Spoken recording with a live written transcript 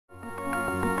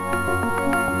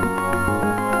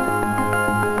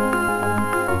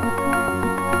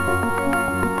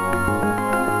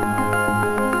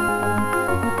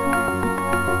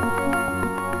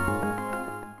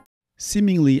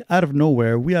seemingly out of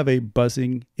nowhere, we have a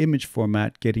buzzing image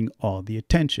format getting all the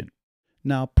attention.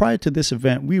 Now, prior to this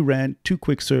event, we ran 2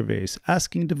 quick surveys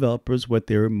asking developers what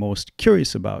they were most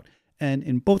curious about, and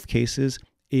in both cases,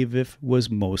 AVIF was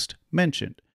most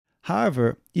mentioned.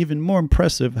 However, even more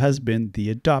impressive has been the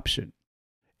adoption.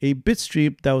 A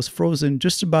bitstream that was frozen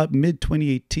just about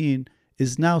mid-2018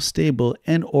 is now stable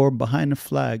and or behind a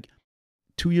flag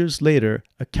 2 years later,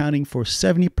 accounting for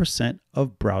 70%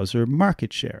 of browser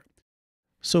market share.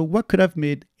 So what could have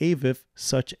made AVIF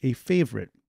such a favorite?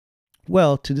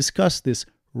 Well, to discuss this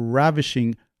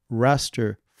ravishing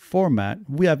raster format,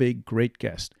 we have a great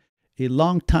guest, a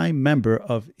longtime member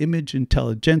of Image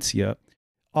Intelligentsia,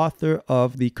 author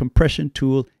of the compression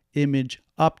tool Image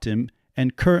Optim,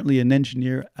 and currently an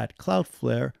engineer at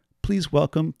Cloudflare. Please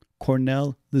welcome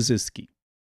Kornel Lesiński.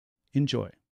 Enjoy.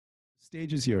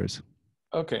 Stage is yours.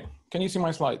 Okay, can you see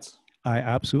my slides? I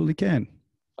absolutely can.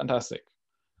 Fantastic.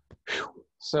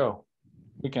 So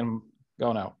we can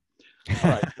go now. All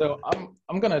right, so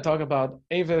I'm going to talk about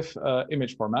AVIF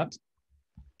image format.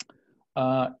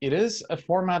 It is a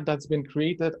format that's been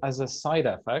created as a side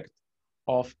effect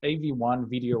of AV1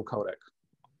 video codec.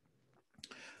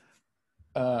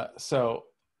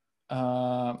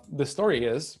 The story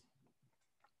is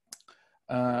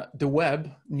the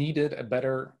web needed a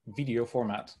better video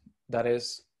format that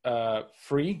is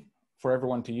free for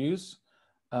everyone to use,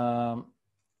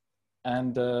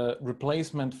 and the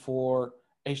replacement for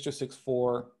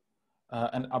H.264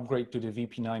 and upgrade to the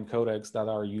VP9 codecs that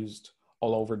are used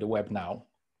all over the web now.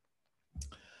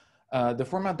 The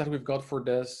format that we've got for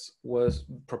this was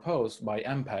proposed by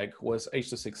MPEG was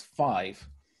H.265.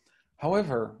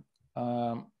 However,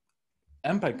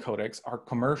 MPEG codecs are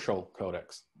commercial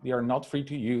codecs. They are not free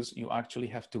to use. You actually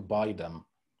have to buy them.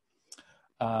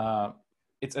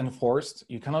 It's enforced.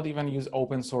 You cannot even use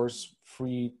open source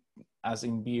free as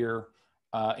in beer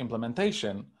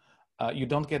implementation. You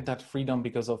don't get that freedom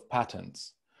because of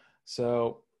patents.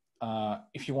 So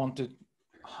if you wanted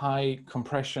high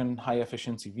compression, high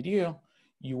efficiency video,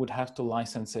 you would have to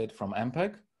license it from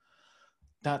MPEG.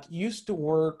 That used to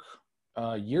work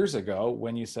years ago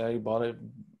when you say bought a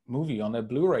movie on a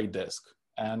Blu-ray disc,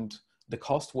 and the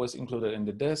cost was included in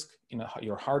the disc, in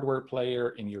your hardware player,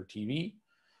 in your TV.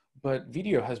 But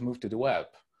video has moved to the web.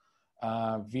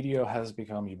 Video has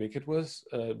become ubiquitous,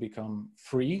 become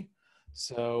free.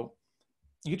 So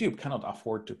YouTube cannot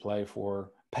afford to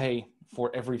pay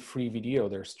for every free video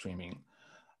they're streaming.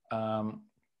 And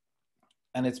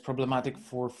it's problematic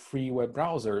for free web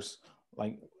browsers,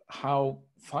 like how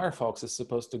Firefox is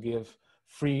supposed to give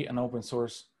free and open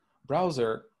source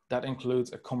browser that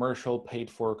includes a commercial paid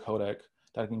for codec,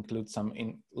 that includes some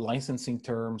licensing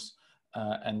terms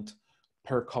and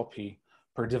per copy,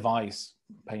 per device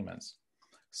payments.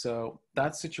 So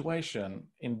that situation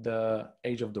in the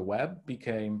age of the web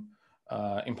became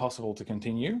impossible to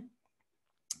continue.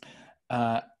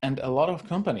 And a lot of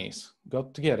companies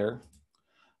got together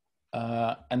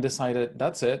and decided,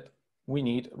 that's it, we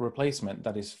need a replacement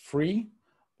that is free,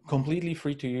 completely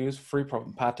free to use, free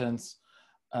from patents,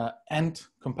 and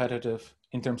competitive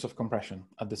in terms of compression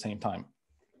at the same time.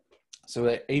 So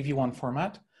the AV1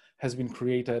 format has been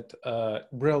created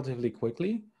relatively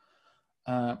quickly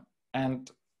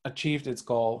and achieved its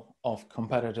goal of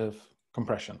competitive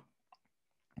compression.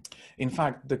 In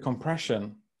fact, the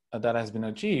compression that has been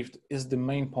achieved is the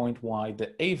main point why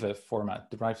the AVIF format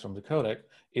derived from the codec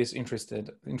is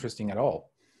interesting at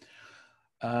all.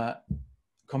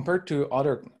 Compared to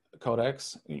other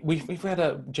codecs, we've had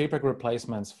a JPEG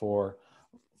replacements for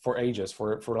ages,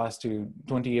 for the last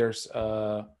 20 years.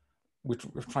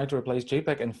 We've tried to replace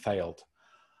JPEG and failed.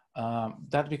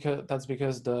 That's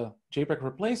because the JPEG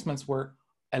replacements were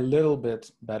a little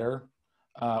bit better,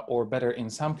 or better in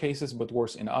some cases, but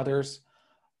worse in others.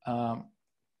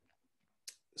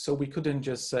 So we couldn't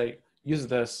just say, use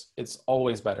this, it's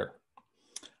always better.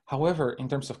 However, in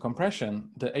terms of compression,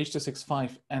 the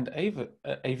H.265 and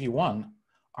AV1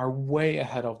 are way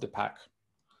ahead of the pack.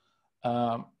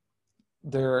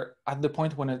 They're at the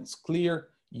point when it's clear,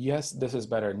 yes, this is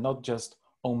better, not just,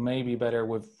 oh, maybe better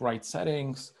with right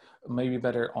settings, maybe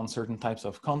better on certain types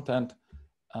of content.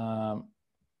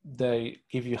 They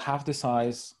give you half the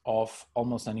size of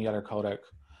almost any other codec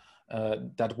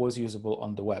that was usable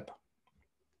on the web.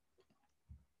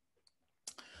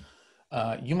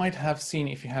 You might have seen,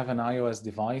 if you have an iOS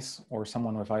device or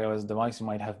someone with iOS device, you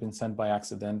might have been sent by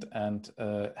accident and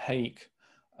HEIC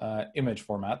image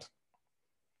format.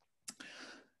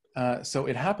 So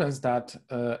it happens that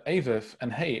AVIF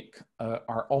and HEIC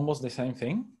are almost the same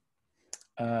thing.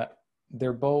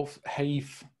 They're both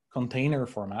HEIF container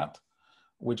format,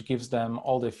 which gives them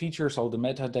all the features, all the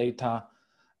metadata,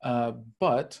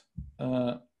 but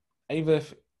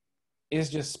AVIF is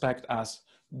just spec'd as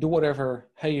do whatever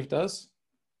AVIF does,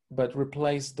 but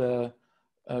replace the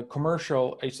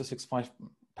commercial H.265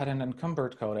 patent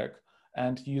encumbered codec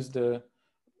and use the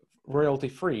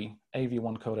royalty-free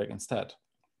AV1 codec instead.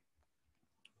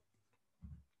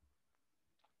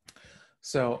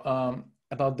 So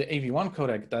about the AV1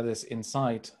 codec that is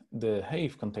inside the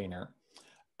AVIF container,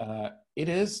 it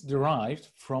is derived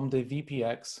from the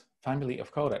VPX family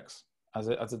of codecs as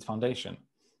its foundation.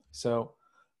 So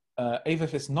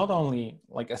AVIF is not only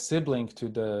like a sibling to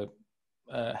the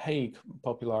Hague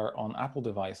popular on Apple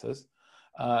devices,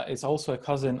 it's also a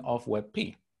cousin of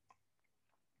WebP.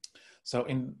 So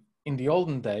in the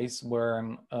olden days,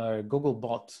 when Google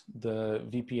bought the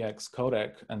VPX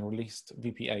codec and released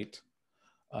VP8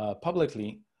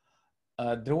 publicly,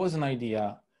 there was an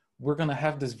idea, we're going to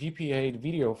have this VP8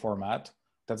 video format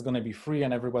that's going to be free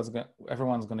and everyone's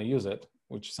going to use it,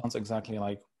 which sounds exactly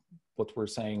like what we're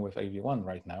saying with AV1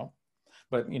 right now.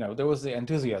 But there was the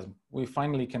enthusiasm. We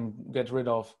finally can get rid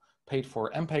of paid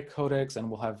for MPEG codecs and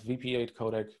we'll have VP8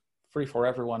 codec free for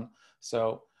everyone.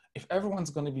 So if everyone's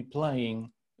going to be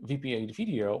playing VP8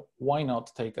 video, why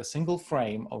not take a single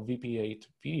frame of VP8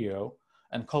 video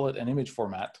and call it an image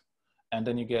format? And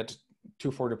then you get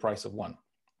two for the price of one.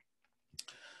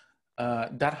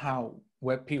 That's how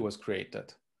WebP was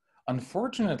created.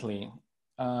 Unfortunately,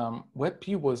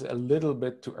 WebP was a little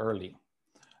bit too early.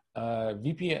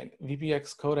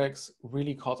 VPX codecs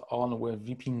really caught on with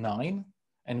VP9,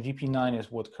 and VP9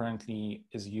 is what currently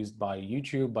is used by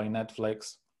YouTube, by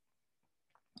Netflix,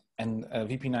 and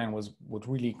VP9 was what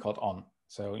really caught on.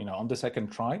 So, on the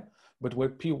second try, but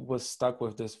WebP was stuck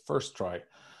with this first try.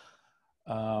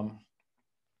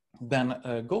 Then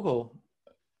Google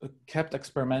kept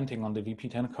experimenting on the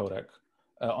VP10 codec,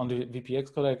 on the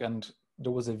VPX codec, and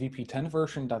there was a VP10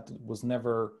 version that was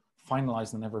never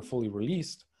finalized and never fully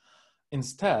released.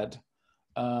 Instead,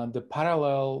 the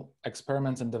parallel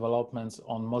experiments and developments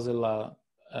on Mozilla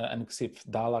and XIF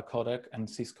DALA codec and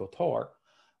Cisco Tor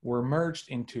were merged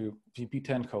into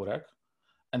VP10 codec,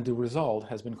 and the result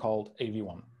has been called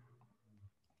AV1.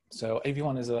 So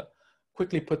AV1 is a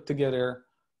quickly put together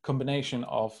combination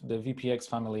of the VPX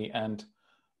family and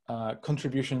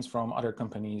contributions from other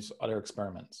companies, other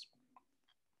experiments.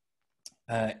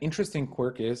 Interesting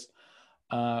quirk is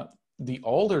the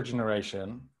older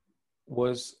generation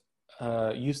was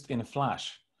used in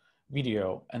Flash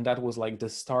video, and that was like the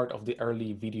start of the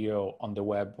early video on the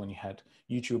web when you had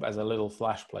YouTube as a little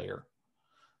Flash player.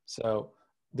 So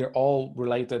they're all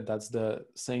related. That's the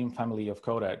same family of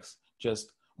codecs,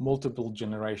 just multiple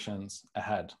generations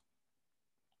ahead.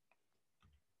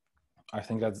 I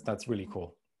think that's really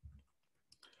cool.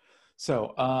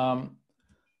 So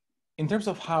in terms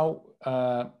of how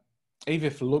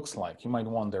AVIF looks like, you might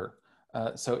wonder.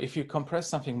 So if you compress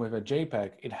something with a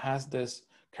JPEG, it has this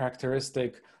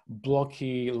characteristic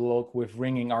blocky look with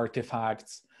ringing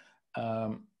artifacts.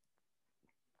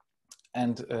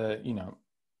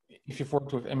 If you've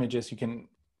worked with images, you can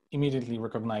immediately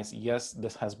recognize, yes,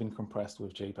 this has been compressed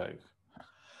with JPEG.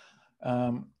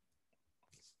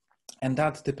 And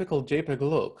that typical JPEG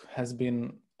look has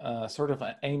been sort of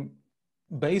a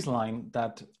baseline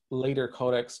that later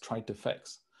codecs tried to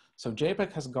fix. So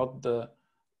JPEG has got the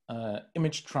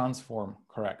image transform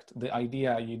correct. The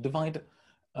idea, you divide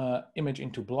image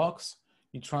into blocks,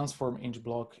 you transform each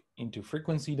block into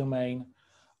frequency domain,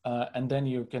 and then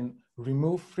you can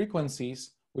remove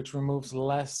frequencies, which removes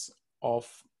less of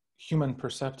human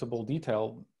perceptible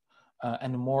detail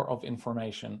and more of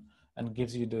information, and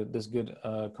gives you this good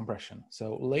compression.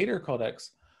 So later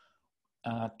codecs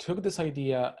took this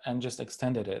idea and just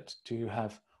extended it to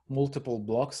have multiple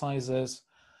block sizes,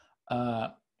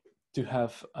 to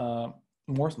have,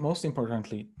 most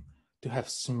importantly, to have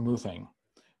smoothing.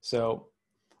 So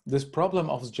this problem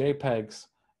of JPEGs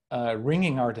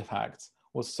ringing artifacts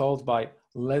was solved by,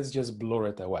 let's just blur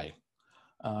it away.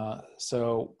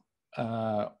 So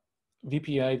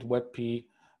VP8, WebP,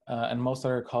 and most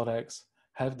other codecs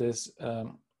have this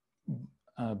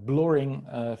blurring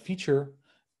feature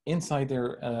inside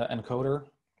their encoder,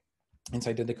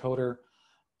 inside the decoder,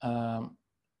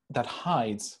 that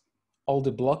hides all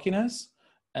the blockiness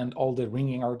and all the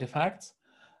ringing artifacts.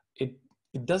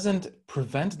 It doesn't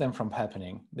prevent them from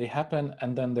happening. They happen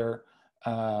and then they're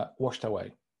washed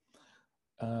away.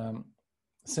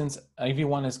 Since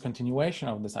AV1 is continuation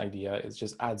of this idea, it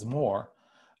just adds more.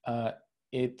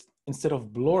 Instead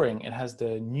of blurring, it has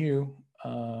the new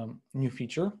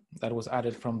feature that was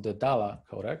added from the DALA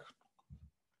codec,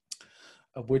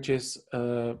 which is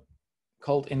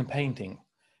called in-painting.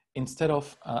 instead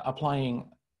of applying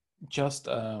just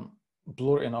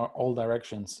blur in all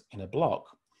directions in a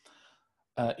block,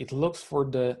 it looks for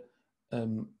the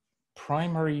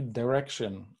primary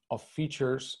direction of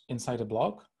features inside a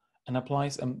block and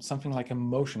applies something like a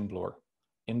motion blur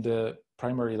in the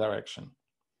primary direction.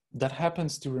 That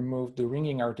happens to remove the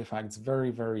ringing artifacts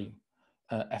very, very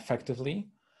effectively,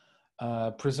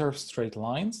 preserves straight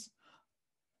lines,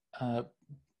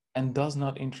 and does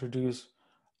not introduce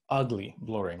ugly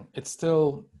blurring. It's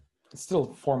still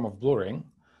a form of blurring,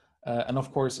 and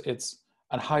of course it's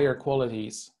at higher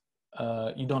qualities.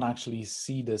 You don't actually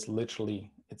see this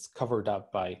literally. It's covered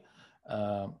up by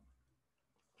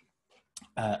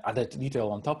added detail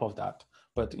on top of that.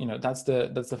 But you know, that's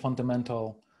the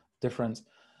fundamental difference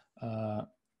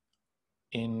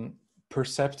in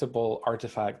perceptible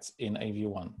artifacts in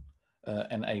AV1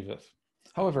 and AVIF.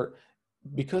 However,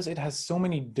 because it has so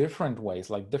many different ways,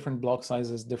 like different block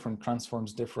sizes, different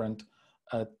transforms, different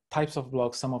types of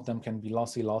blocks, some of them can be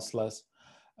lossy, lossless.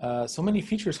 So many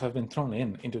features have been thrown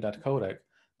into that codec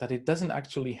that it doesn't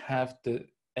actually have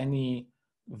any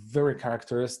very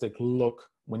characteristic look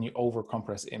when you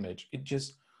over-compress image. It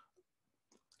just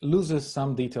loses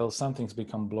some details, some things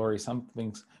become blurry, some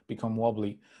things become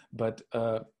wobbly, but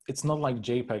it's not like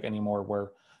JPEG anymore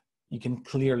where you can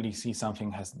clearly see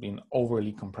something has been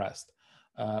overly compressed.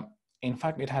 In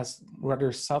fact, it has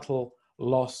rather subtle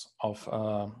loss of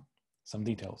some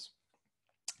details.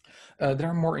 There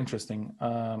are more interesting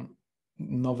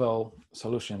novel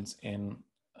solutions in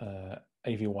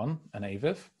AV1 and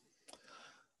AVIF.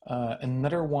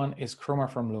 Another one is Chroma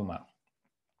from Luma.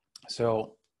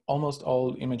 So almost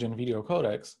all image and video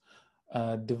codecs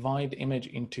divide image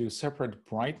into separate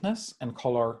brightness and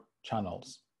color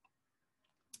channels.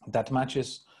 That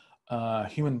matches how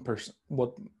human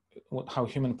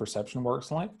perception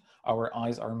works like. Our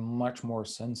eyes are much more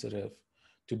sensitive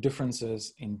to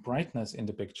differences in brightness in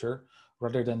the picture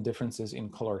rather than differences in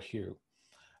color hue.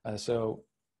 So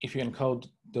if you encode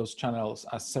those channels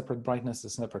as separate brightness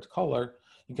and separate color,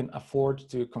 you can afford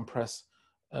to compress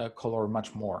color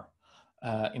much more.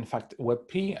 In fact,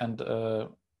 WebP and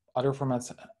other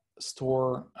formats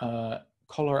store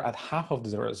color at half of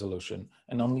the resolution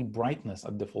and only brightness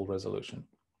at the full resolution.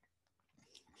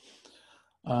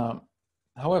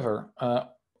 However,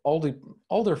 all the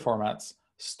older formats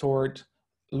stored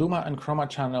Luma and Chroma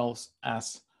channels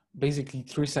as basically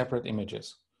 3 separate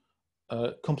images,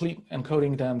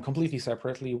 encoding them completely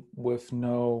separately with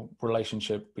no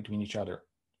relationship between each other.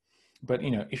 But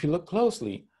you know, if you look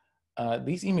closely,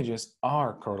 these images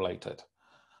are correlated,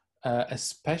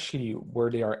 especially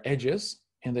where there are edges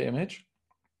in the image.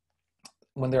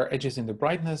 When there are edges in the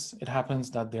brightness, it happens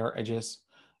that there are edges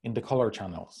in the color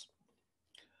channels.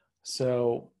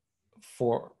 So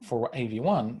for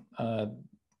AV1,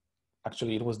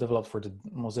 actually it was developed for the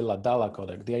Mozilla DALA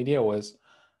codec. The idea was,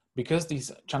 because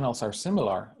these channels are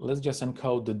similar, let's just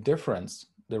encode the difference,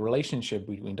 the relationship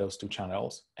between those two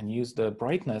channels, and use the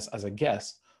brightness as a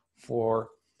guess for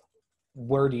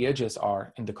where the edges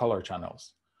are in the color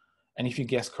channels. And if you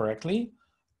guess correctly,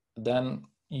 then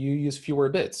you use fewer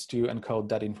bits to encode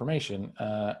that information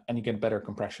and you get better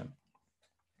compression.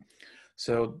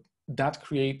 So that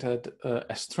created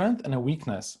a strength and a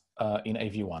weakness in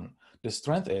AV1. The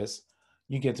strength is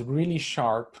you get really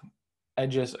sharp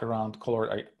edges around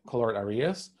colored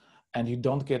areas, and you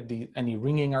don't get any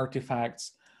ringing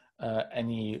artifacts,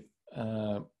 any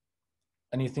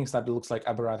things that looks like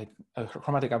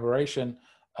chromatic aberration.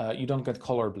 You don't get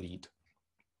color bleed.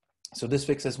 So this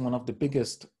fixes one of the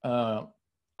biggest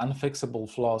unfixable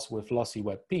flaws with lossy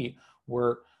WebP,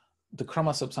 where the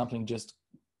chroma subsampling just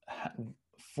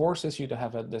forces you to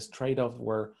have this trade-off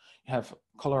where you have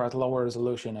color at lower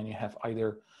resolution and you have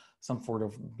either some sort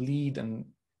of bleed and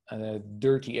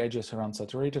dirty edges around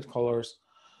saturated colors,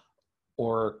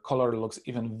 or color looks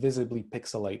even visibly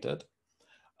pixelated.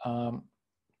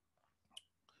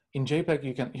 In JPEG,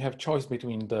 you have choice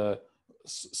between the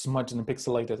smudged and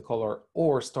pixelated color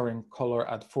or storing color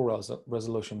at full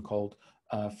resolution called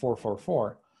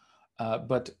 444.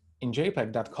 But in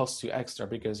JPEG, that costs you extra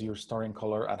because you're storing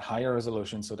color at higher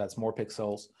resolution, so that's more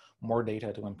pixels, more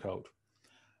data to encode.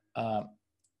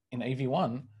 In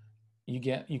AV1,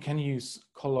 you can use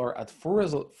color at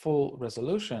full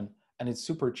resolution, and it's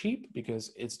super cheap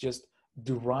because it's just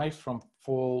derived from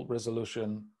full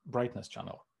resolution brightness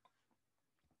channel.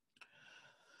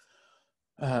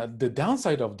 The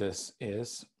downside of this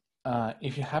is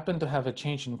if you happen to have a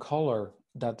change in color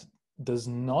that does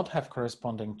not have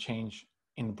corresponding change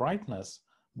in brightness,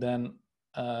 then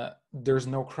there's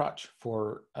no crutch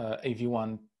for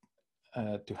AV1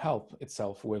 to help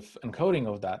itself with encoding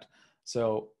of that.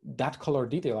 So that color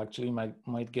detail actually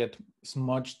might get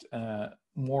smudged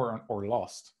more or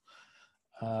lost.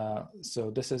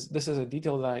 So this is a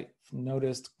detail that I've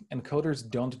noticed encoders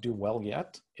don't do well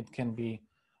yet. It can be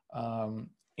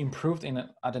improved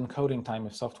at encoding time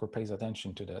if software pays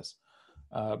attention to this.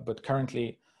 But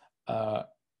currently,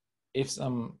 if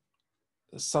some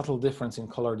subtle difference in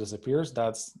color disappears,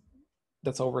 that's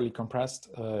overly compressed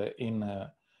in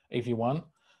AV1,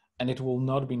 and it will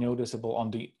not be noticeable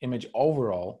on the image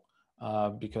overall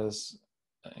because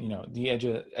the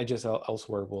edges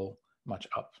elsewhere will match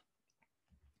up.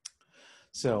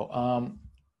 So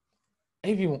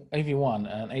AV1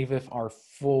 and AVIF are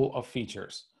full of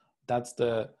features. That's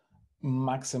the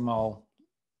maximal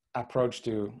approach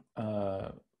to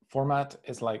format.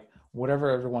 It's like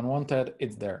whatever everyone wanted,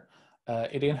 it's there.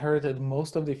 It inherited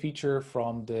most of the feature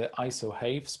from the ISO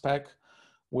HAVE spec,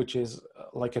 which is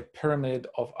like a pyramid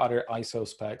of other ISO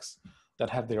specs that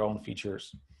have their own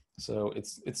features. So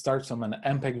it starts from an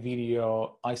MPEG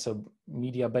video, ISO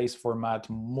media-based format,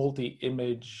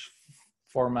 multi-image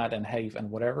format, and HAVE and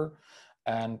whatever,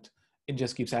 and it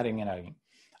just keeps adding and adding.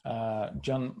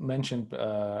 John mentioned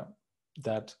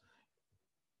that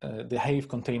the HAVE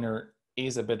container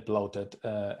is a bit bloated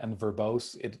and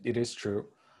verbose. It is true.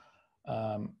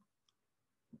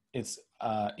 It's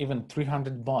even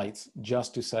 300 bytes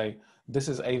just to say this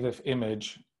is AVIF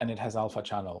image and it has alpha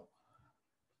channel.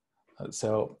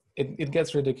 So it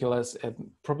gets ridiculous. It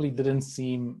probably didn't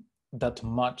seem that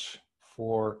much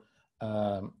for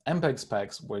MPEG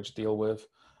specs, which deal with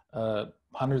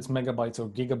hundreds megabytes or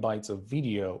gigabytes of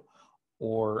video,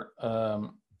 or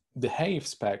the HAVE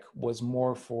spec was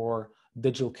more for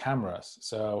digital cameras.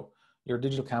 So your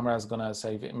digital camera is going to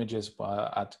save images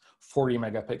at 40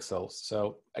 megapixels.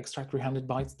 So extra 300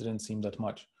 bytes didn't seem that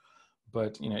much.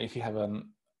 But if you have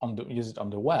use it on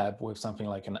the web with something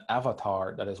like an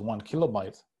avatar that is 1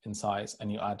 kilobyte in size,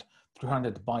 and you add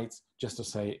 300 bytes just to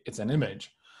say it's an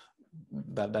image,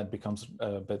 that becomes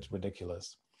a bit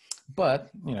ridiculous.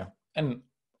 But and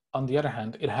on the other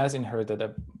hand, it has inherited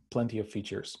plenty of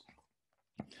features.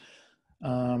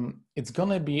 It's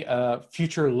gonna be a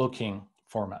future-looking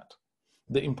format.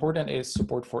 The important is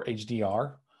support for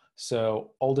HDR.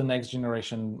 So all the next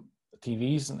generation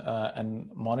TVs and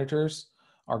monitors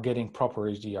are getting proper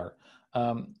HDR.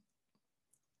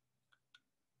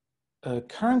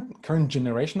 Current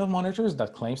generation of monitors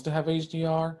that claims to have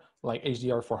HDR, like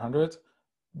HDR 400,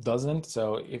 doesn't.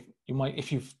 So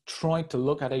if you've tried to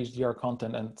look at HDR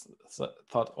content and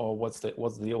thought, oh, what's the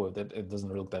deal with it? It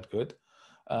doesn't look that good.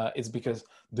 It's because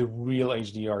the real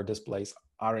HDR displays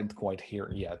aren't quite here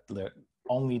yet.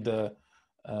 Only the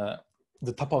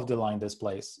top of the line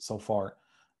displays so far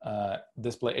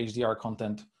display HDR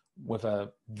content with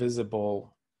a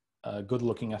visible,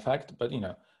 good-looking effect. But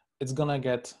it's gonna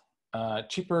get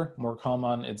cheaper, more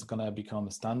common. It's gonna become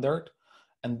a standard,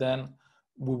 and then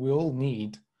we will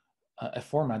need a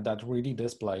format that really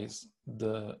displays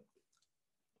the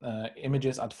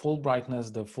images at full brightness,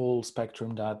 the full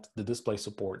spectrum that the display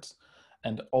supports.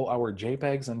 And all our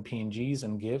JPEGs and PNGs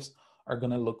and GIFs are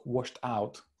going to look washed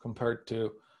out compared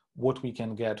to what we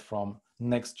can get from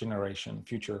next generation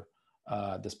future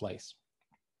displays.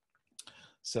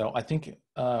 So I think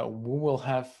we will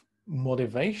have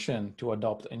motivation to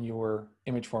adopt a newer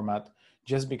image format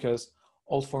just because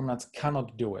old formats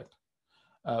cannot do it.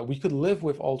 We could live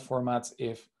with old formats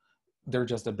if they're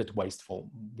just a bit wasteful.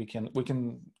 We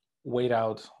can wait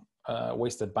out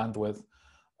wasted bandwidth,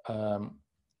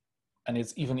 and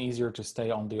it's even easier to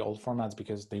stay on the old formats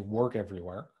because they work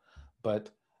everywhere, but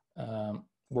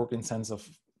work in sense of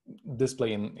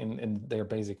display in their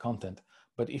basic content.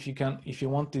 But if you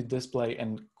want to display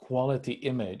a quality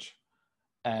image,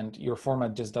 and your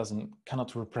format just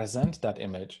cannot represent that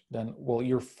image, then well,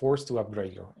 you're forced to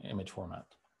upgrade your image format.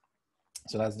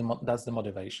 So that's the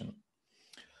motivation.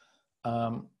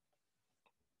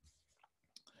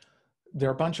 There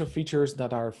are a bunch of features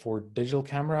that are for digital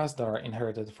cameras that are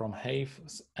inherited from HAVE,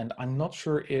 and I'm not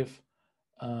sure if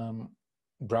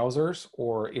browsers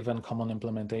or even common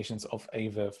implementations of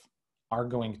AVIF are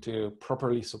going to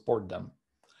properly support them.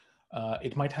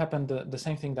 It might happen the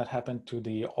same thing that happened to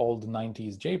the old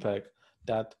 90s JPEG,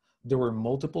 that there were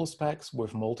multiple specs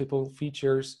with multiple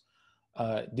features.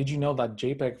 Did you know that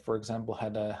JPEG, for example,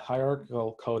 had a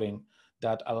hierarchical coding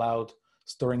that allowed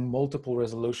storing multiple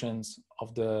resolutions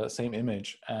of the same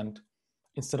image? And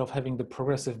instead of having the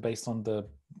progressive based on the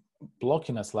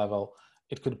blockiness level,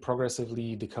 it could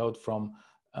progressively decode from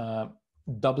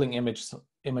doubling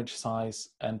image size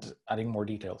and adding more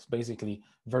details. Basically,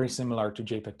 very similar to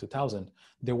JPEG 2000.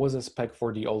 There was a spec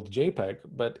for the old JPEG,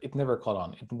 but it never caught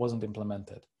on. It wasn't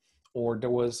implemented. or there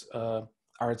was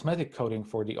arithmetic coding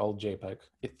for the old JPEG.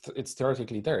 It's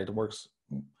theoretically there, it works,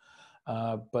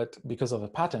 but because of the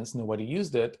patents, nobody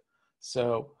used it.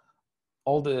 So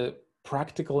all the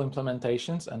practical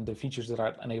implementations and the features that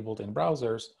are enabled in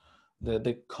browsers,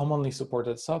 the commonly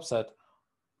supported subset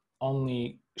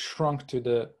only shrunk to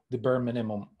the bare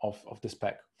minimum of the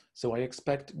spec. So I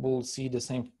expect we'll see the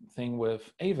same thing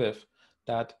with AVIF,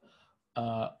 that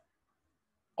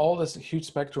all this huge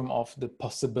spectrum of the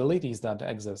possibilities that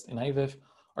exist in AVIF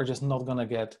are just not going to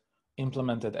get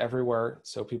implemented everywhere.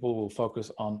 So people will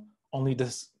focus on only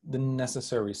the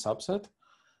necessary subset,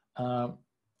 and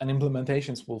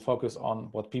implementations will focus on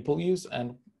what people use,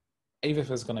 and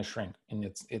AVIF is going to shrink in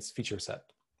its feature set.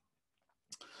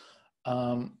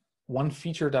 One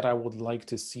feature that I would like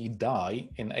to see die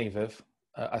in AVIF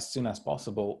as soon as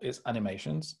possible is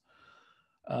animations.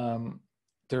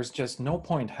 There's just no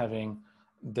point having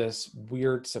this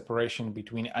weird separation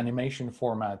between animation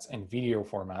formats and video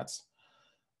formats.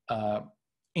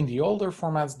 In the older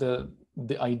formats,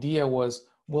 the idea was,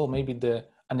 well, maybe the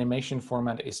animation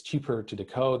format is cheaper to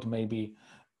decode, maybe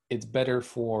it's better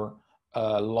for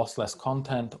lossless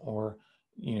content, or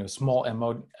small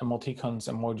emoticons,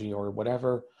 emoji, or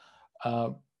whatever.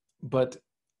 But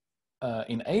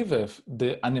in AVIF,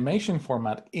 the animation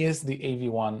format is the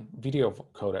AV1 video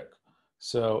codec.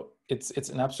 So it's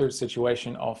an absurd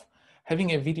situation of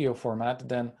having a video format,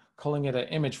 then calling it an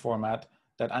image format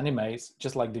that animates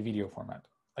just like the video format.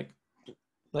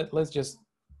 Like, let's just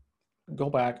go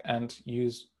back and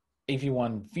use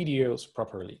AV1 videos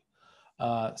properly.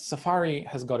 Safari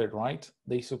has got it right.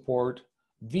 They support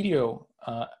video,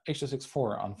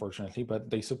 H.264 unfortunately, but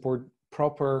they support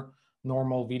proper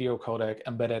normal video codec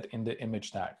embedded in the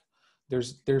image tag.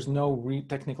 There's no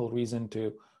technical reason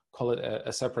to call it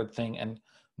a separate thing and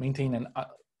maintain a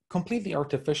completely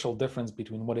artificial difference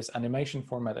between what is animation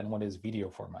format and what is video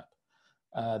format.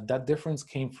 That difference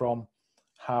came from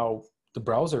how the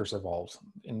browsers evolved.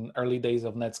 In early days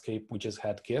of Netscape, we just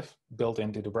had GIF built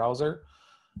into the browser,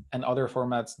 and other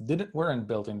formats weren't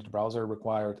built into the browser,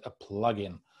 required a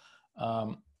plugin.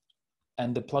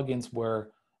 And the plugins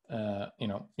were,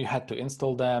 you had to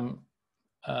install them.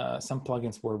 Some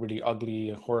plugins were really ugly,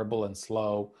 horrible, and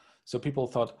slow. So people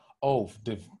thought, oh,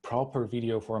 the proper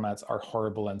video formats are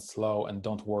horrible and slow and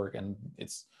don't work, and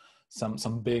it's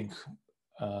some big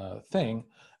thing.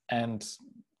 And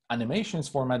animations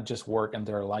format just work and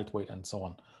they're lightweight and so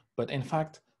on. But in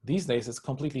fact, these days it's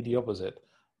completely the opposite.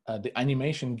 The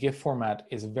animation GIF format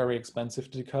is very expensive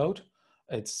to decode.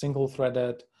 It's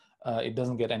single-threaded. It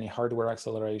doesn't get any hardware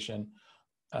acceleration.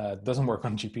 Doesn't work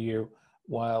on GPU.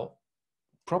 While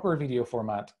proper video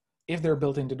format, if they're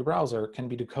built into the browser, can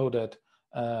be decoded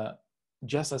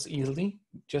just as easily,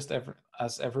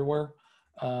 as everywhere,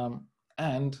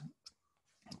 and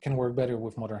can work better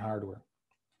with modern hardware.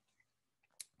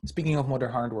 Speaking of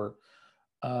modern hardware,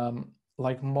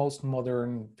 like most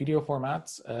modern video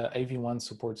formats, AV1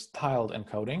 supports tiled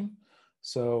encoding.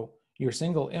 So your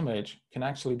single image can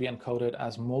actually be encoded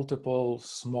as multiple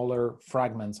smaller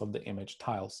fragments of the image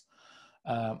tiles.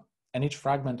 And each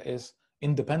fragment is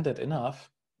independent enough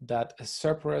that a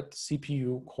separate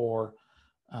CPU core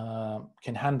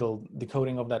can handle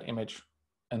decoding of that image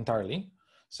entirely.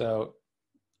 So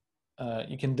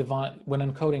you can divide, when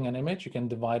encoding an image, you can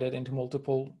divide it into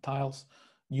multiple tiles,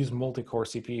 use multi-core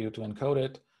CPU to encode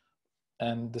it,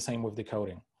 and the same with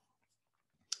decoding.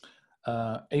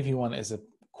 AV1 is a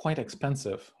quite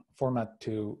expensive format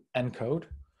to encode.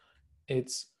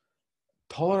 It's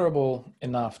tolerable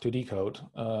enough to decode.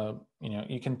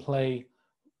 You can play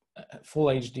full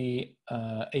HD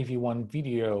AV1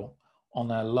 video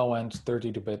on a low-end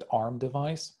 32-bit ARM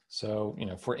device. So,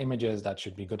 for images, that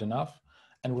should be good enough.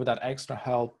 And with that extra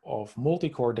help of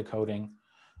multi-core decoding,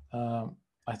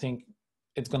 I think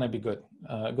it's going to be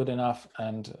good enough,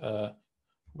 and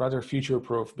rather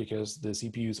future-proof, because the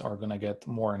CPUs are going to get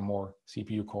more and more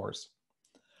CPU cores.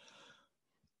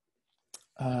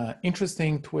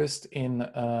 Interesting twist in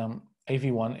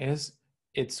AV1 is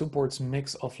it supports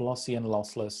mix of lossy and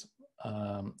lossless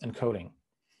encoding.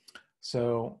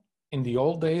 So in the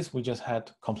old days, we just had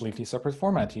completely separate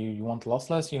format. You want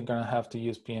lossless, you're going to have to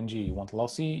use PNG. You want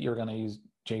lossy, you're going to use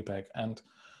JPEG. And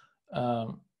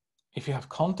if you have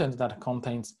content that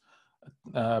contains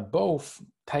both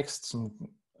texts and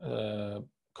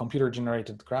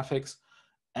computer-generated graphics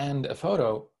and a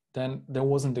photo, then there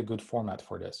wasn't a good format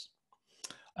for this.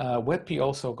 WebP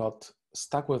also got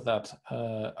stuck with that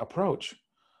approach.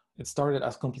 It started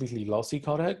as completely lossy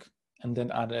codec and then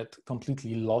added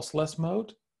completely lossless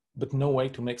mode, but no way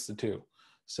to mix the two.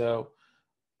 So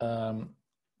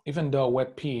even though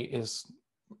WebP is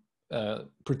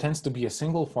pretends to be a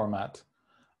single format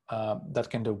that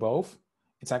can do both.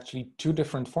 It's actually two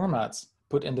different formats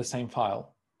put in the same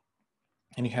file.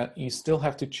 And you still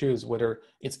have to choose whether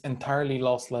it's entirely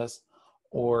lossless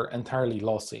or entirely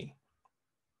lossy.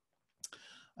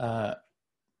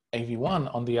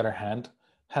 AV1, on the other hand,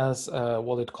 has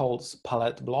what it calls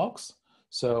palette blocks.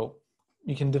 So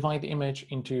you can divide the image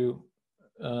into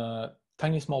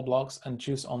tiny small blocks and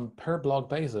choose on per block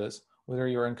basis whether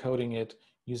you're encoding it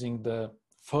using the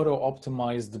photo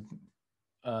optimized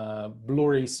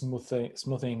blurry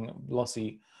smoothing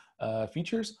lossy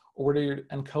features, or whether you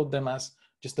encode them as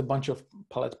just a bunch of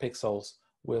palette pixels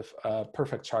with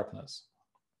perfect sharpness.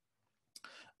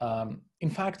 In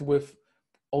fact, with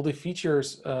all the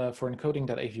features for encoding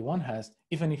that AV1 has,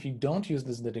 even if you don't use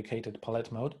this dedicated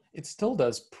palette mode, it still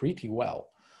does pretty well.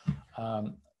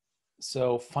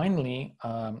 So finally,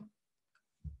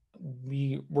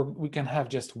 we can have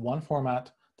just one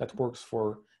format that works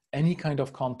for any kind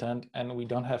of content, and we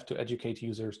don't have to educate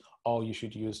users, oh, you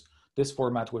should use this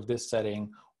format with this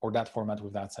setting or that format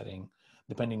with that setting,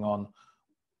 depending on,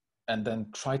 and then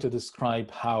try to describe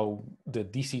how the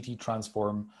DCT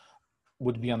transform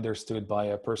would be understood by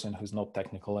a person who's not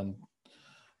technical and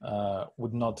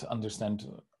would not understand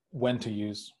when to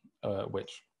use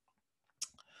which.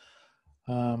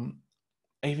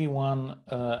 AV1,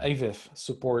 AVIF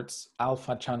supports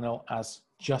alpha channel as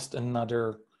just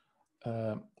another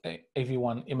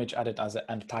AV1 image added as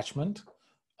an attachment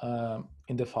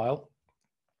in the file.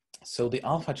 So the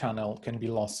alpha channel can be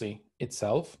lossy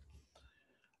itself.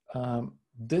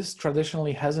 This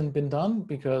traditionally hasn't been done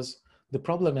because the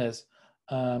problem is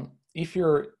if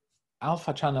your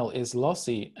alpha channel is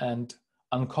lossy and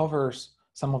uncovers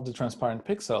some of the transparent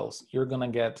pixels, you're gonna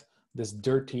get this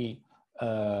dirty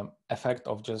effect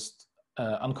of just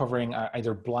uncovering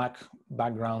either black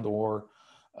background or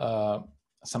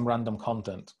some random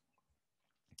content.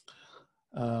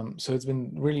 So it's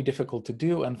been really difficult to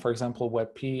do. And for example,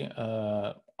 WebP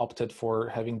opted for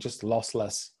having just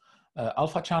lossless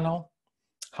alpha channel.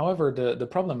 However, the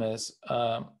problem is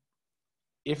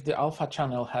if the alpha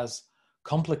channel has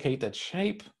complicated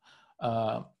shape,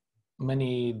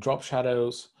 many drop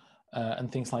shadows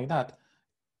and things like that,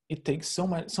 it takes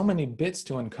so many bits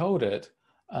to encode it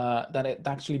that it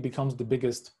actually becomes the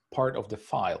biggest part of the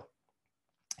file.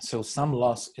 So some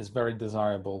loss is very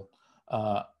desirable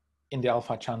in the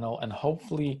alpha channel, and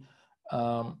hopefully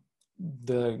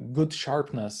the good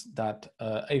sharpness that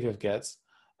AVIF gets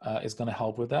is going to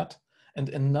help with that. And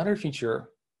another feature,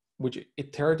 which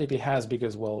it theoretically has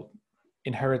because, well,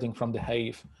 inheriting from the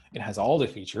AVIF, it has all the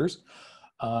features,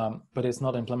 but it's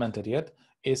not implemented yet,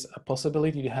 is a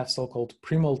possibility to have so-called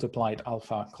pre-multiplied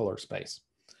alpha color space.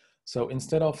 So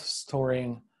instead of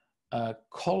storing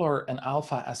color and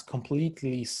alpha as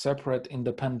completely separate,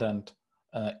 independent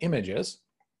images,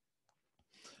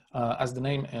 as the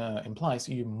name implies,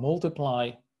 you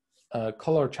multiply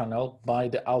color channel by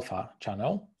the alpha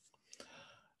channel.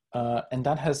 And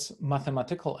that has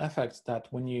mathematical effects that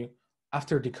when you,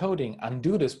 after decoding,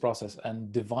 undo this process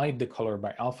and divide the color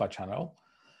by alpha channel,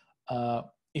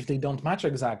 if they don't match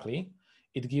exactly,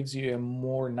 it gives you a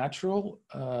more natural,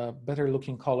 better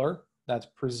looking color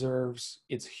that preserves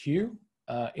its hue,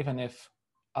 even if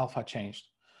alpha changed.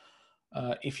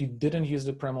 If you didn't use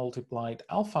the pre-multiplied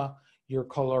alpha, your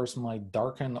colors might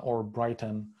darken or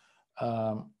brighten,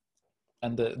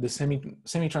 and the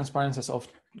semi-transparencies of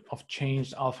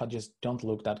changed alpha just don't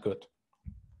look that good.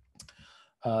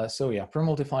 So yeah,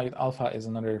 pre-multiplied alpha is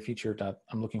another feature that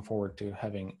I'm looking forward to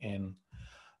having in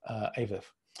AVIF.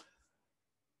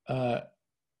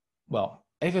 Well,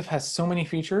 AVIF has so many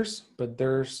features, but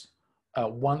there's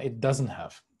one it doesn't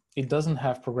have. It doesn't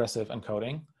have progressive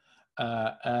encoding,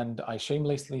 and I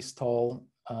shamelessly stole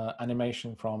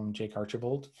animation from Jake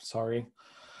Archibald, sorry.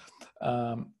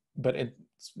 But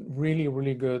it's really,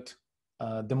 really good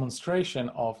demonstration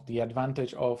of the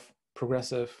advantage of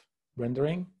progressive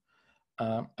rendering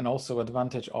and also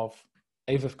advantage of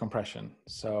AVIF compression.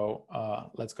 So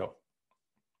let's go.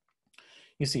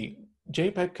 You see,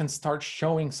 JPEG can start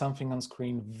showing something on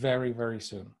screen very, very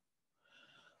soon.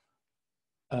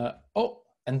 Oh,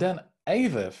 and then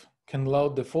AVIF can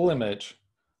load the full image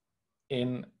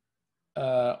in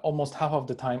almost half of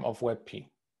the time of WebP.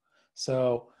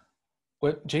 So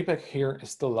JPEG here is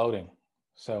still loading.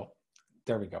 So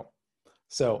there we go.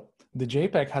 So the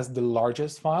JPEG has the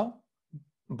largest file,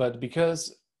 but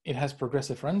because it has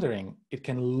progressive rendering, it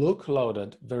can look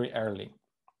loaded very early.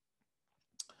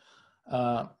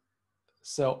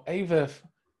 So AVIF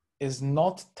is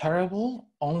not terrible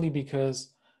only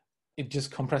because it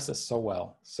just compresses so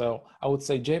well. So I would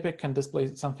say JPEG can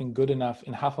display something good enough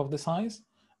in half of the size,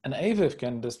 And AVIF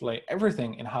can display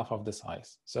everything in half of the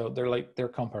size. So they're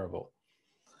comparable.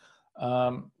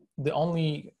 The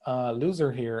only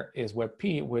loser here is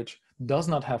WebP, which does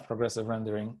not have progressive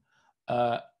rendering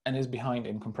and is behind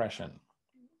in compression.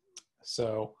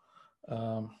 So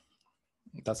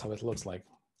that's how it looks like.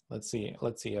 Let's see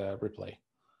a replay.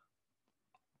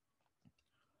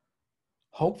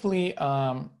 Hopefully,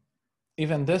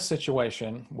 even this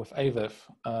situation with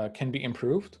AVIF can be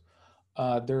improved.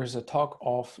 There is a talk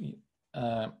of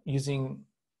using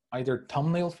either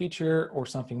thumbnail feature or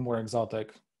something more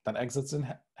exotic that exits in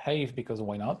AVIF, because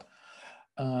why not?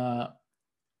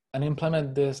 And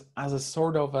implement this as a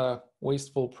sort of a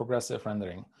wasteful progressive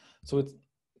rendering.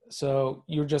 So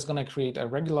you're just going to create a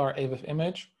regular AVIF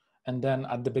image, and then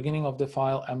at the beginning of the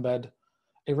file embed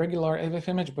a regular AVIF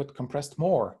image but compressed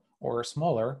more or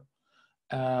smaller,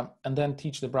 and then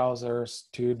teach the browsers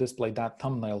to display that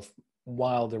thumbnail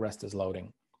while the rest is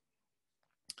loading.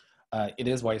 It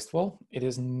is wasteful. It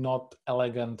is not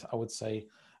elegant, I would say,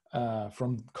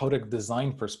 from codec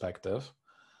design perspective.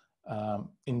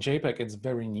 In JPEG, it's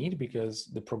very neat because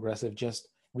the progressive just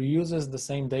reuses the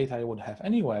same data I would have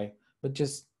anyway, but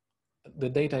just the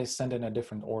data is sent in a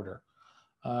different order.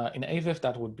 In AVIF,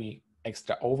 that would be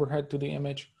extra overhead to the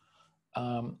image.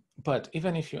 But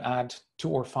even if you add 2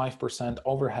 or 5%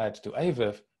 overhead to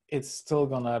AVIF, it's still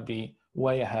gonna be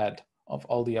way ahead of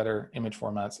all the other image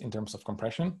formats in terms of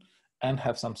compression, and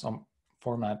have some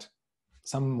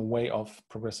way of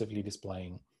progressively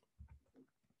displaying.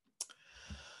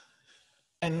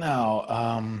 And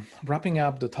now, wrapping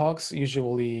up the talks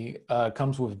usually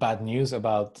comes with bad news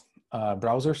about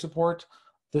browser support.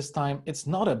 This time, it's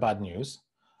not a bad news.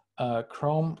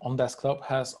 Chrome on desktop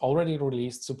has already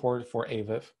released support for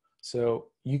AVIF, so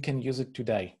you can use it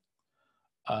today.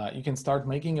 You can start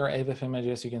making your AVIF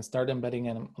images, you can start embedding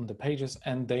them on the pages,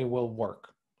 and they will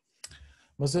work.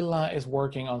 Mozilla is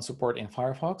working on support in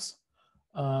Firefox.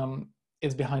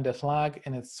 It's behind a flag,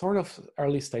 and it's sort of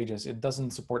early stages. It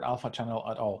doesn't support alpha channel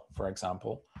at all, for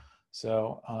example.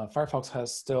 So Firefox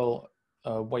has still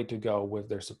a way to go with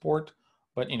their support,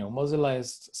 but Mozilla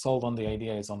is sold on the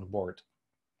idea, is on board.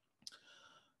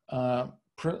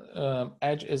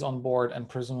 Edge is on board, and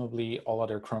presumably all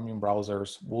other Chromium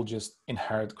browsers will just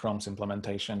inherit Chrome's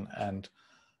implementation, and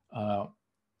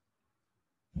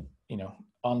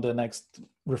on the next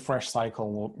refresh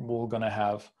cycle, we're gonna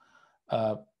have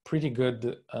pretty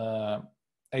good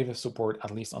AVIF support, at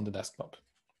least on the desktop.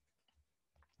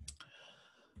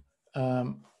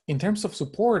 In terms of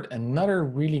support, another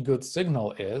really good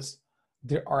signal is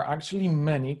there are actually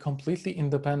many completely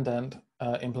independent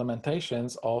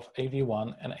implementations of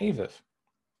AV1 and AVIF.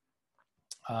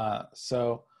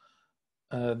 So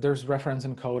there's reference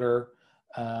encoder,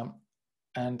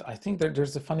 and I think that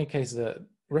there's a funny case that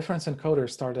reference encoder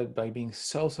started by being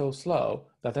so slow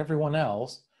that everyone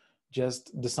else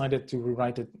just decided to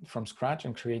rewrite it from scratch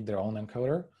and create their own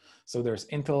encoder. So there's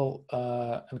Intel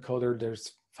encoder,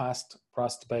 there's fast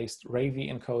Rust-based Ravi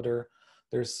encoder,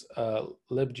 there's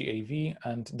libgav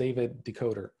and David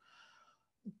decoder.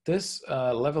 This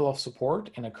level of support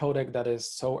in a codec that is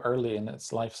so early in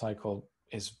its life cycle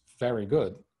is very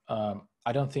good.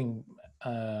 I don't think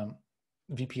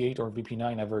VP8 or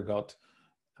VP9 ever got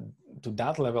to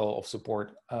that level of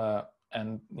support,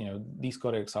 and these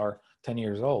codecs are 10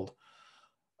 years old.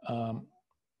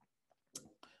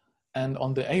 And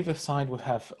on the AVIF side, we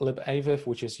have libavif,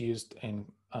 which is used in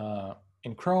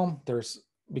Chrome.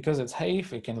 Because it's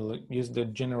HAVE, you can use the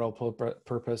general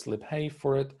purpose libhave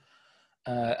for it.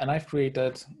 And I've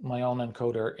created my own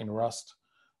encoder in Rust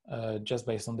just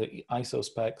based on the ISO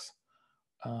specs.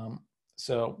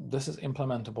 So this is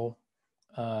implementable,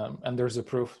 and there's a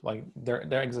proof, like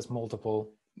there exist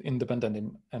multiple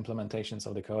independent implementations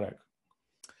of the codec.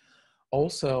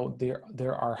 Also,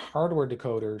 there are hardware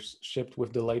decoders shipped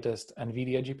with the latest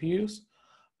NVIDIA GPUs.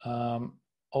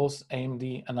 Also,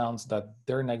 AMD announced that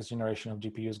their next generation of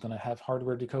GPU is going to have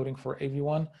hardware decoding for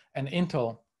AV1, and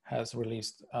Intel has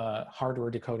released hardware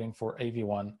decoding for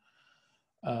AV1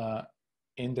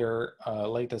 in their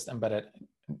latest embedded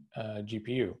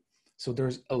GPU. So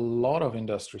there's a lot of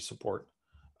industry support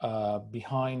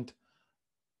behind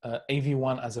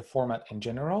AV1 as a format in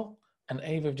general, and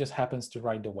AVIF just happens to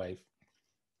ride the wave.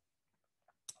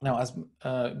 Now, as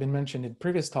been mentioned in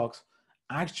previous talks,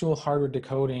 actual hardware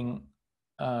decoding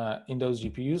in those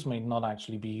GPUs may not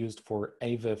actually be used for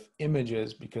AVIF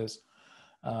images, because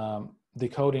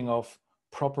decoding of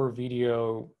proper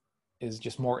video is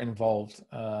just more involved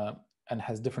and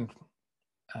has different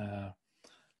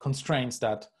constraints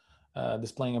that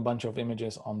displaying a bunch of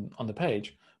images on the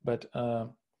page. But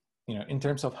in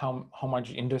terms of how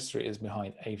much industry is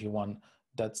behind AV1,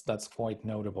 that's quite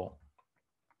notable.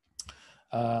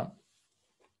 And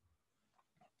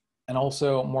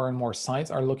also more and more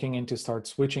sites are looking into start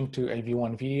switching to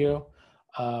AV1 video.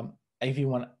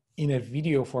 AV1 in a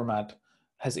video format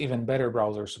has even better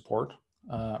browser support.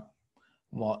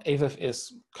 Well, AVIF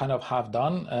is kind of half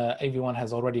done. AV1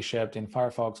 has already shipped in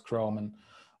Firefox, Chrome, and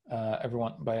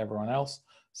everyone else.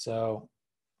 So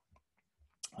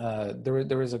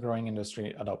there is a growing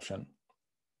industry adoption.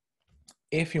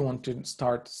 If you want to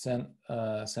start sending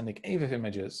AVIF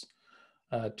images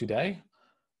today,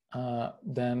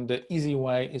 then the easy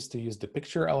way is to use the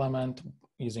picture element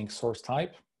using source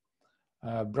type.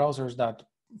 Browsers that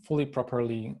fully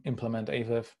properly implement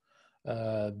AVIF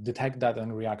detect that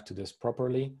and react to this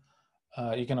properly.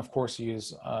 You can, of course,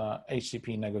 use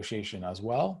HTTP negotiation as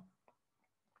well.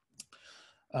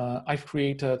 I've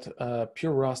created a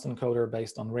pure Rust encoder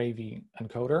based on Ravi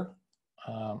encoder.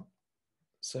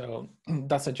 So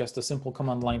that's just a simple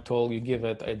command line tool. You give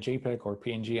it a JPEG or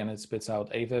PNG and it spits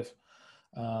out AVIF.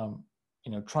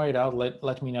 Try it out.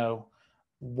 Let me know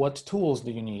what tools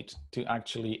do you need to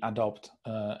actually adopt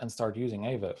and start using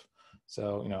AVIF.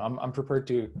 So I'm prepared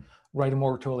to write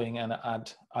more tooling and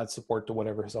add support to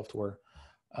whatever software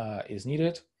is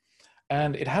needed.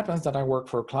 And it happens that I work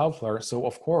for Cloudflare, so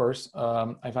of course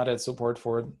I've added support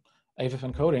for AVIF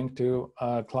encoding to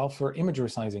Cloudflare image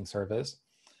resizing service.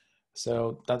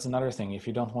 So that's another thing. If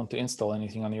you don't want to install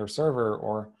anything on your server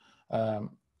or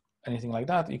anything like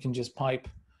that, you can just pipe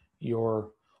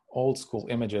your old school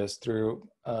images through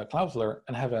Cloudflare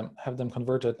and have them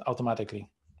converted automatically.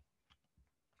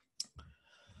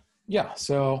 Yeah,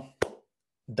 so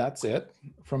that's it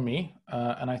from me.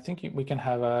 And I think we can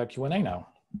have a Q&A now.